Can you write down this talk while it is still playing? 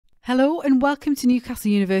Hello and welcome to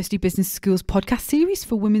Newcastle University Business School's podcast series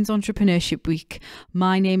for Women's Entrepreneurship Week.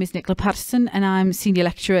 My name is Nicola Patterson and I'm Senior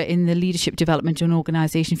Lecturer in the Leadership Development and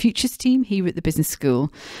Organisation Futures team here at the Business School.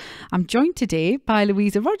 I'm joined today by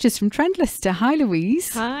Louisa Rogers from Trendlister. Hi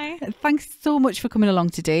Louise. Hi. Thanks so much for coming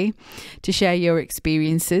along today to share your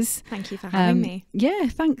experiences. Thank you for having me. Yeah,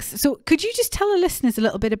 thanks. So could you just tell the listeners a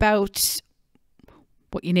little bit about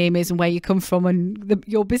what your name is and where you come from and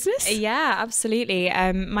your business? Yeah, absolutely.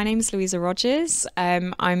 My name is Louisa Rogers.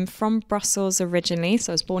 I'm from Brussels originally,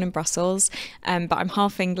 so I was born in Brussels, but I'm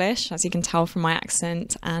half English, as you can tell from my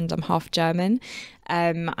accent, and I'm half German.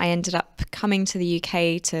 I ended up coming to the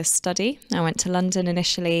UK to study. I went to London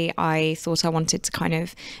initially. I thought I wanted to kind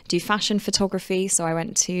of do fashion photography, so I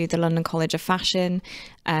went to the London College of Fashion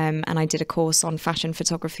and I did a course on fashion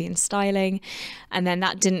photography and styling. And then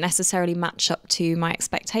that didn't necessarily match up to my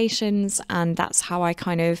expectations, and that's how I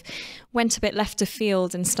kind of went a bit left of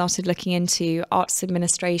field and started looking into arts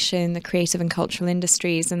administration, the creative and cultural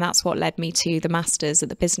industries, and that's what led me to the Masters at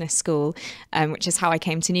the Business School, which is how I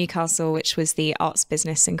came to Newcastle, which was the Arts,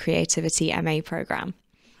 Business and Creativity MA programme.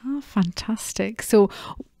 Oh, fantastic. So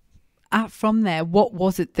from there, what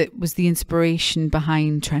was it that was the inspiration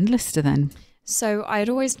behind Trendlister then? So I had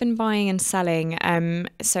always been buying and selling.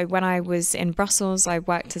 So when I was in Brussels, I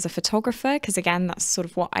worked as a photographer because, again, that's sort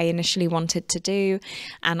of what I initially wanted to do.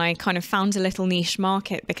 And I kind of found a little niche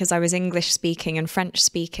market because I was English speaking and French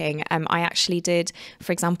speaking. I actually did,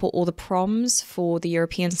 for example, all the proms for the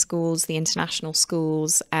European schools, the international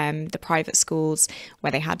schools, the private schools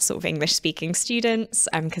where they had sort of English speaking students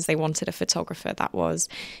because they wanted a photographer that was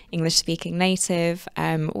English speaking native,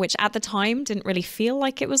 which at the time didn't really feel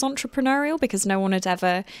like it was entrepreneurial because no one had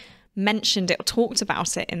ever mentioned it or talked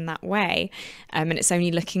about it in that way. And it's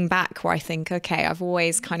only looking back where I think, okay, I've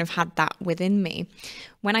always kind of had that within me.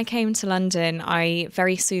 When I came to London, I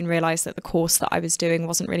very soon realised that the course that I was doing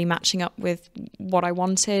wasn't really matching up with what I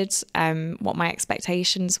wanted, what my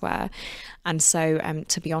expectations were. And so,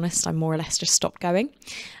 to be honest, I more or less just stopped going.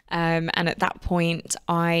 And at that point,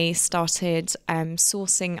 I started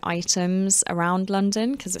sourcing items around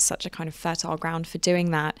London because it's such a kind of fertile ground for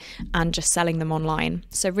doing that, and just selling them online.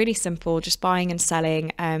 So really simple, just buying and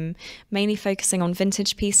selling, mainly focusing on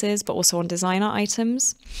vintage pieces, but also on designer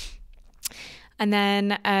items. And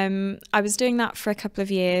then I was doing that for a couple of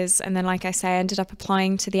years. And then, like I say, I ended up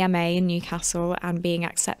applying to the MA in Newcastle and being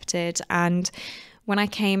accepted. And when I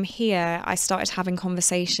came here, I started having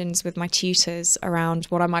conversations with my tutors around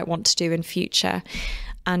what I might want to do in future.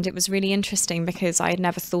 And it was really interesting because I had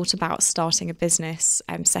never thought about starting a business,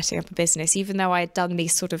 setting up a business, even though I had done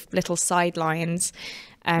these sort of little sidelines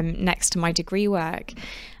next to my degree work.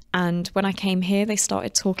 And when I came here, they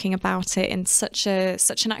started talking about it in such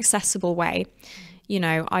an accessible way. You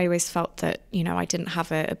know, I always felt that, you know, I didn't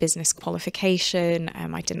have a business qualification.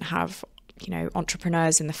 I didn't have, you know,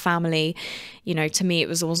 entrepreneurs in the family. You know, to me, it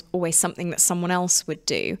was always something that someone else would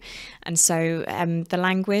do. And so the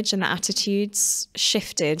language and the attitudes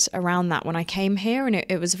shifted around that when I came here, and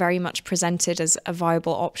it was very much presented as a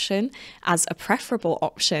viable option, as a preferable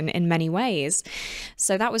option in many ways.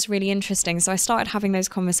 So that was really interesting. So I started having those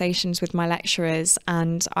conversations with my lecturers,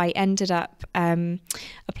 and I ended up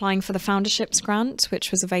applying for the Founderships grant, which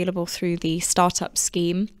was available through the startup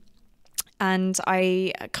scheme. And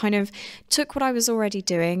I kind of took what I was already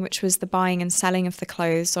doing, which was the buying and selling of the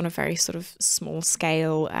clothes on a very sort of small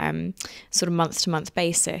scale, sort of month-to-month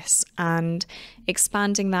basis, and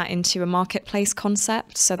expanding that into a marketplace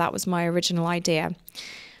concept. So that was my original idea.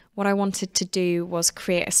 What I wanted to do was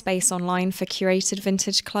create a space online for curated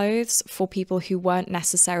vintage clothes for people who weren't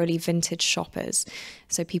necessarily vintage shoppers.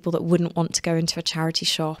 So people that wouldn't want to go into a charity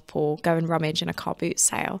shop or go and rummage in a car boot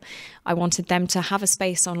sale. I wanted them to have a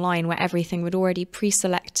space online where everything would already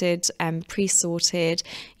pre-selected and pre-sorted,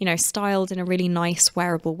 you know, styled in a really nice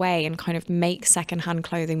wearable way, and kind of make secondhand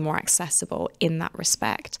clothing more accessible in that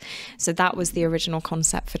respect. So that was the original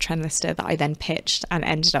concept for Trendlister that I then pitched and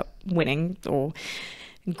ended up winning or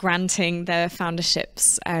granting the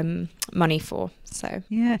Founderships money for. So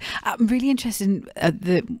yeah, I'm really interested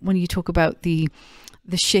in when you talk about the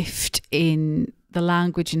shift in the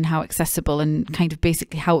language and how accessible, and kind of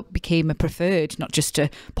basically how it became a preferred, not just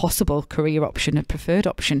a possible career option, a preferred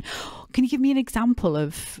option. Can you give me an example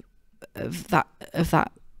of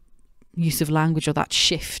that use of language or that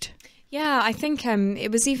shift? Yeah, I think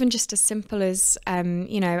it was even just as simple as,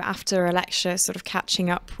 you know, after a lecture, sort of catching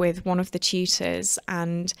up with one of the tutors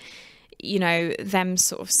and, you know, them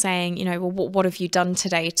sort of saying, you know, well, what have you done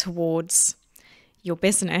today towards your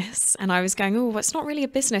business? And I was going, oh, well, it's not really a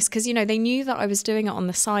business, because, you know, they knew that I was doing it on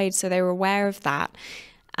the side, so they were aware of that.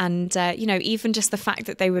 And, you know, even just the fact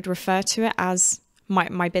that they would refer to it as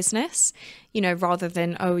my business, you know, rather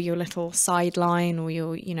than, oh, your little sideline or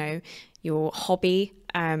your, you know, your hobby.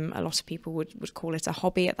 A lot of people would call it a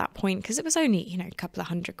hobby at that point, because it was only, you know, a couple of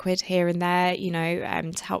 £100 here and there, you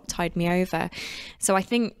know, to help tide me over. So I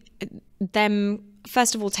think them,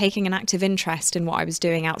 first of all, taking an active interest in what I was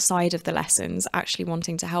doing outside of the lessons, actually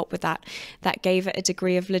wanting to help with that gave it a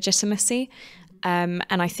degree of legitimacy. And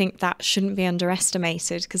I think that shouldn't be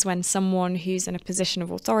underestimated, because when someone who's in a position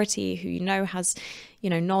of authority, who, you know, has, you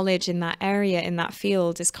know, knowledge in that area, in that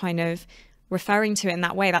field, is kind of referring to it in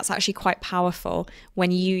that way, that's actually quite powerful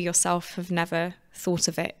when you yourself have never thought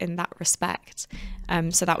of it in that respect.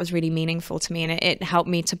 So that was really meaningful to me, and it helped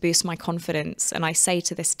me to boost my confidence. And I say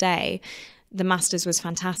to this day, the Masters was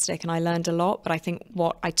fantastic and I learned a lot, but I think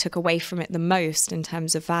what I took away from it the most in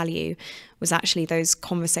terms of value was actually those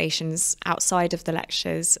conversations outside of the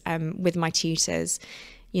lectures with my tutors,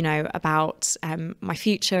 you know, about my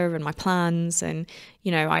future and my plans. And,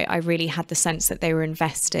 you know, I really had the sense that they were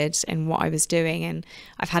invested in what I was doing. And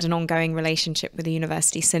I've had an ongoing relationship with the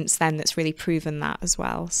university since then that's really proven that as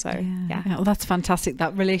well. So, yeah. Well, that's fantastic.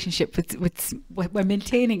 That relationship with we're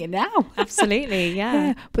maintaining it now. Absolutely,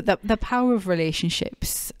 yeah. But the power of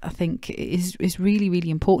relationships, I think, is really, really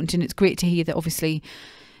important. And it's great to hear that obviously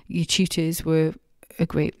your tutors were a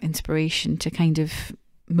great inspiration to kind of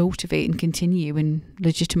motivate and continue and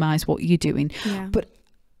legitimize what you're doing. Yeah. But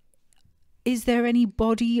is there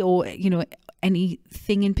anybody or, you know,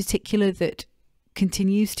 anything in particular that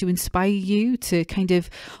continues to inspire you to kind of,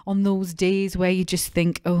 on those days where you just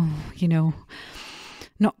think, oh, you know,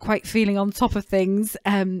 not quite feeling on top of things,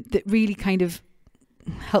 that really kind of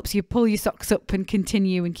helps you pull your socks up and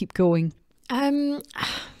continue and keep going? I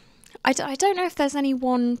don't know if there's any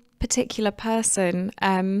one particular person.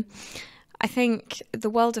 I think the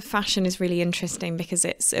world of fashion is really interesting because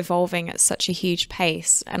it's evolving at such a huge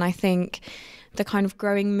pace. And I think the kind of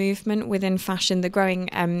growing movement within fashion, the growing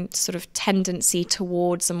sort of tendency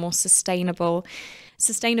towards a more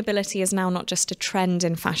sustainability is now not just a trend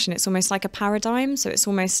in fashion, it's almost like a paradigm. So it's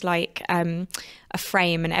almost like a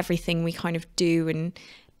frame, and everything we kind of do and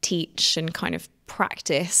teach and kind of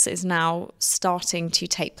practice is now starting to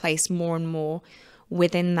take place more and more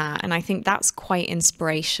within that. And I think that's quite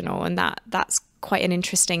inspirational, and that's quite an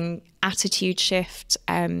interesting attitude shift,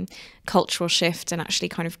 cultural shift, and actually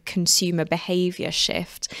kind of consumer behavior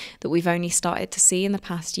shift that we've only started to see in the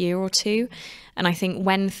past year or two. And I think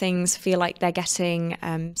when things feel like they're getting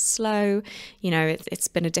slow, you know, it's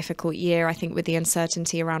been a difficult year, I think, with the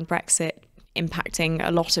uncertainty around Brexit impacting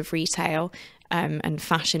a lot of retail, and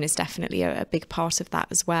fashion is definitely a big part of that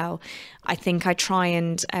as well. I think I try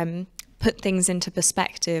and put things into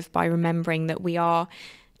perspective by remembering that we are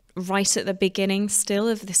right at the beginning still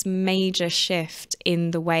of this major shift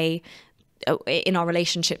in the way, in our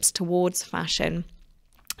relationships towards fashion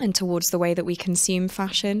and towards the way that we consume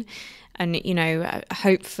fashion. And, you know,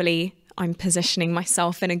 hopefully I'm positioning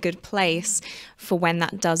myself in a good place for when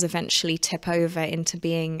that does eventually tip over into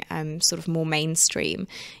being sort of more mainstream.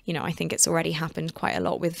 You know, I think it's already happened quite a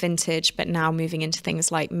lot with vintage, but now moving into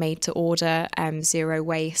things like made to order, zero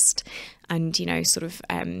waste, and, you know, sort of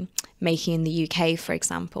making in the UK, for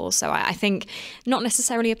example. So I think not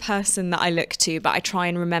necessarily a person that I look to, but I try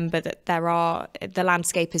and remember that the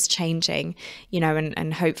landscape is changing, you know,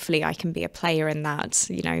 and hopefully I can be a player in that,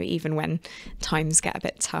 you know, even when times get a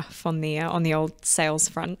bit tough on the old sales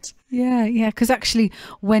front. Yeah, because actually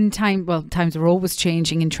when times are always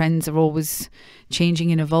changing and trends are always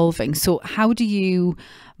changing and evolving. So how do you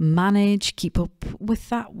keep up with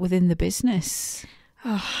that within the business?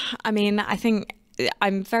 Oh, I mean, I think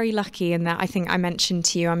I'm very lucky in that I think I mentioned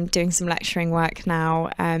to you I'm doing some lecturing work now,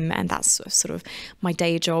 and that's sort of my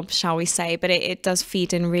day job, shall we say, but it does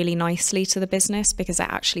feed in really nicely to the business because it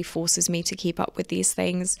actually forces me to keep up with these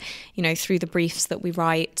things, you know, through the briefs that we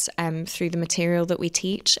write, through the material that we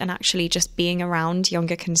teach, and actually just being around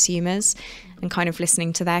younger consumers and kind of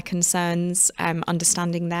listening to their concerns,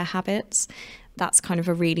 understanding their habits. That's kind of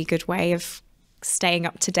a really good way of staying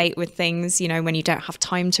up to date with things, you know, when you don't have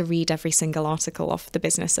time to read every single article off the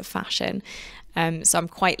business of fashion. So I'm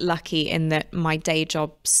quite lucky in that my day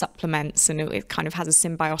job supplements, and it kind of has a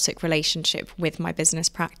symbiotic relationship with my business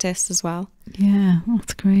practice as well. Yeah,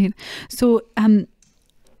 that's great. So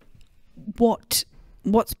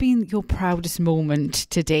what's been your proudest moment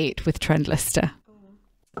to date with Trendlister?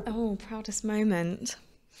 Oh, proudest moment.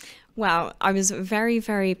 Well, I was very,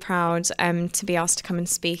 very proud to be asked to come and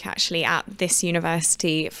speak actually at this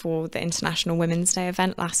university for the International Women's Day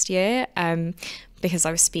event last year. because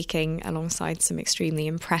I was speaking alongside some extremely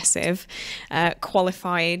impressive,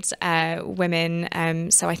 qualified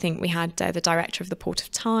women. So I think we had the director of the Port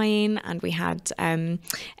of Tyne, and we had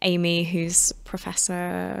Amy, who's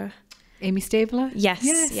Professor... Amy Stabler? Yes.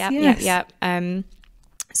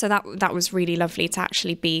 So that was really lovely to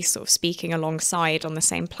actually be sort of speaking alongside on the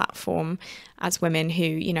same platform as women who,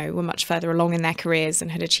 you know, were much further along in their careers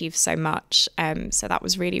and had achieved so much. So that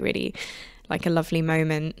was really, really like a lovely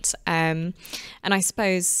moment. And I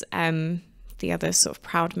suppose the other sort of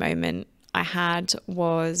proud moment I had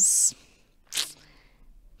was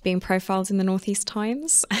being profiled in the North East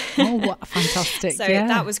Times. Oh, what fantastic. So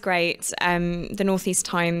that was great. The North East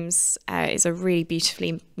Times is a really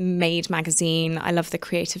beautifully made magazine. I love the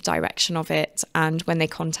creative direction of it. And when they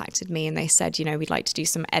contacted me and they said, you know, we'd like to do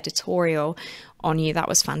some editorial on you, that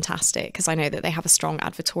was fantastic, because I know that they have a strong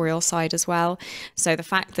advertorial side as well. So the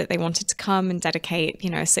fact that they wanted to come and dedicate, you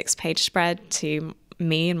know, a 6-page spread to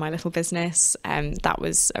me and my little business, that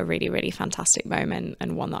was a really, really fantastic moment,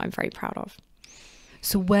 and one that I'm very proud of.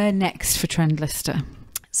 So where next for Trendlister?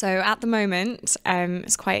 So at the moment,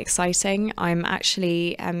 it's quite exciting. I'm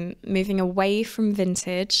actually moving away from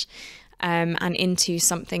vintage and into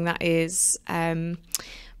something that is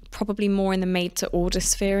probably more in the made-to-order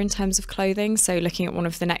sphere in terms of clothing. So looking at one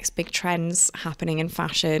of the next big trends happening in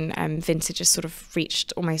fashion, vintage has sort of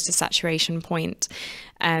reached almost a saturation point.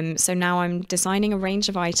 So now I'm designing a range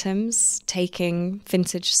of items, taking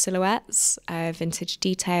vintage silhouettes, vintage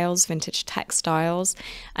details, vintage textiles,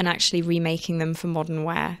 and actually remaking them for modern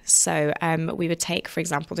wear. So we would take, for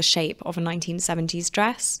example, the shape of a 1970s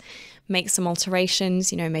dress, make some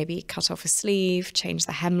alterations, you know, maybe cut off a sleeve, change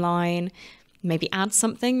the hemline, maybe add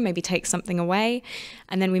something, maybe take something away.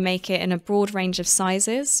 And then we make it in a broad range of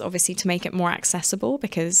sizes, obviously to make it more accessible,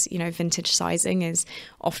 because, you know, vintage sizing is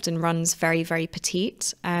often runs very, very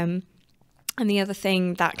petite. And the other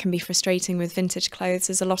thing that can be frustrating with vintage clothes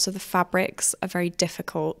is a lot of the fabrics are very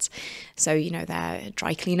difficult. So, you know, they're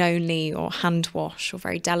dry clean only or hand wash or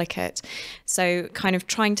very delicate. So kind of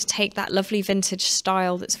trying to take that lovely vintage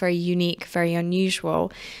style that's very unique, very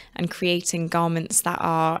unusual, and creating garments that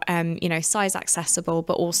are, you know, size accessible,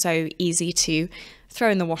 but also easy to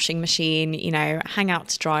throw in the washing machine, you know, hang out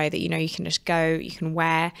to dry, that, you know, you can just go, you can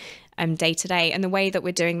wear day to day. And the way that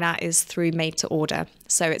we're doing that is through made to order.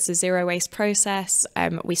 So it's a zero waste process.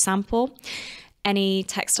 We sample. Any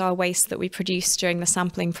textile waste that we produce during the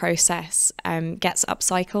sampling process gets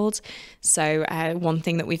upcycled. So one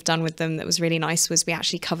thing that we've done with them that was really nice was we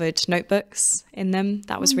actually covered notebooks in them.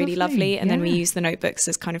 That was really lovely. And then we use the notebooks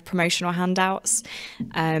as kind of promotional handouts.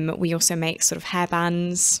 We also make sort of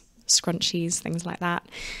hairbands, scrunchies, things like that.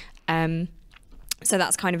 So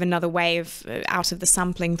that's kind of another way of, out of the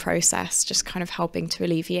sampling process, just kind of helping to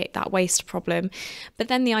alleviate that waste problem. But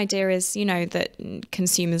then the idea is, you know, that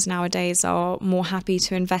consumers nowadays are more happy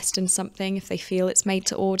to invest in something if they feel it's made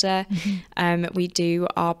to order. Mm-hmm. We do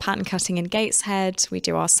our pattern cutting in Gateshead, we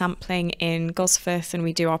do our sampling in Gosforth, and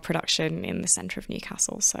we do our production in the centre of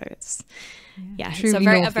Newcastle. So it's, it's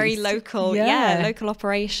a very local, local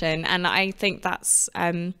operation. And I think that's,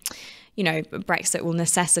 you know, Brexit will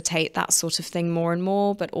necessitate that sort of thing more and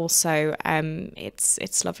more, but also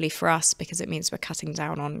it's lovely for us because it means we're cutting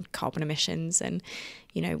down on carbon emissions, and,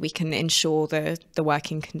 you know, we can ensure the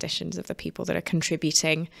working conditions of the people that are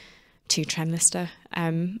contributing to Trendlister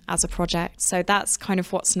as a project. So that's kind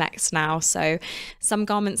of what's next now. So some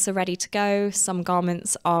garments are ready to go, some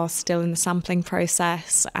garments are still in the sampling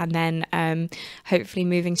process, and then hopefully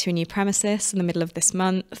moving to a new premises in the middle of this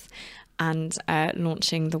month, and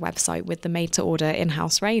launching the website with the made-to-order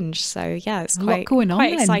in-house range. So yeah, it's quite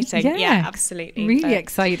exciting. Yeah, absolutely. Really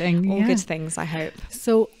exciting. All good things, I hope.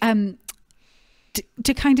 So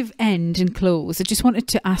to kind of end and close, I just wanted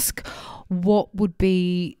to ask, what would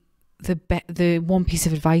be the one piece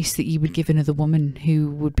of advice that you would give another woman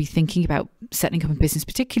who would be thinking about setting up a business,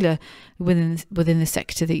 particularly within the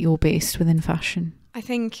sector that you're based within, fashion? I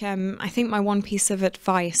think my one piece of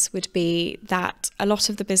advice would be that a lot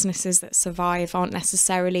of the businesses that survive aren't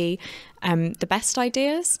necessarily the best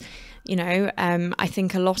ideas. You know, I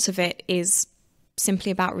think a lot of it is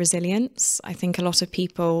simply about resilience. I think a lot of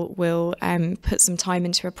people will put some time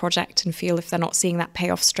into a project and feel if they're not seeing that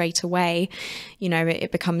payoff straight away, you know,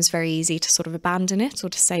 it becomes very easy to sort of abandon it, or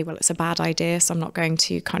to say, well, it's a bad idea, so I'm not going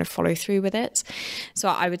to kind of follow through with it. So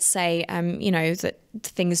I would say, you know, that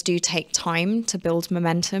things do take time to build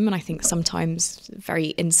momentum. And I think sometimes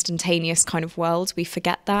very instantaneous kind of world, we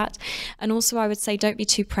forget that. And also I would say, don't be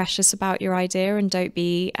too precious about your idea and don't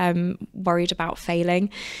be worried about failing.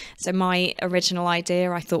 So my original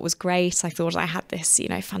idea I thought was great. I thought I had this,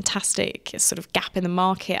 fantastic sort of gap in the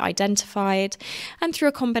market identified. And through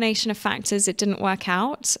a combination of factors, it didn't work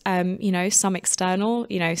out. Some external,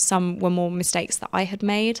 some were more mistakes that I had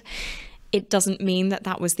made. It doesn't mean that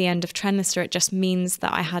that was the end of Trendlister. It just means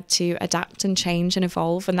that I had to adapt and change and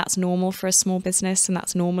evolve. And that's normal for a small business. And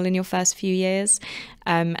that's normal in your first few years.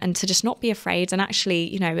 And to just not be afraid. And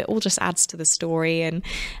actually, it all just adds to the story.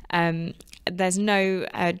 And there's no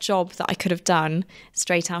job that I could have done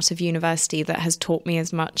straight out of university that has taught me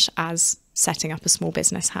as much as setting up a small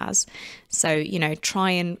business has. So,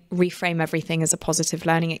 try and reframe everything as a positive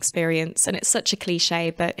learning experience. And it's such a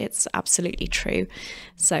cliche, but it's absolutely true.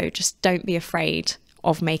 So just don't be afraid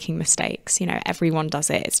of making mistakes. Everyone does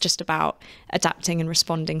it. It's just about adapting and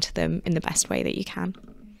responding to them in the best way that you can.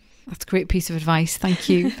 That's a great piece of advice. Thank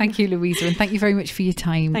you. Thank you, Louisa. And thank you very much for your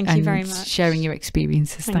time. Thank you very much. Sharing your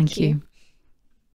experiences. Thank you.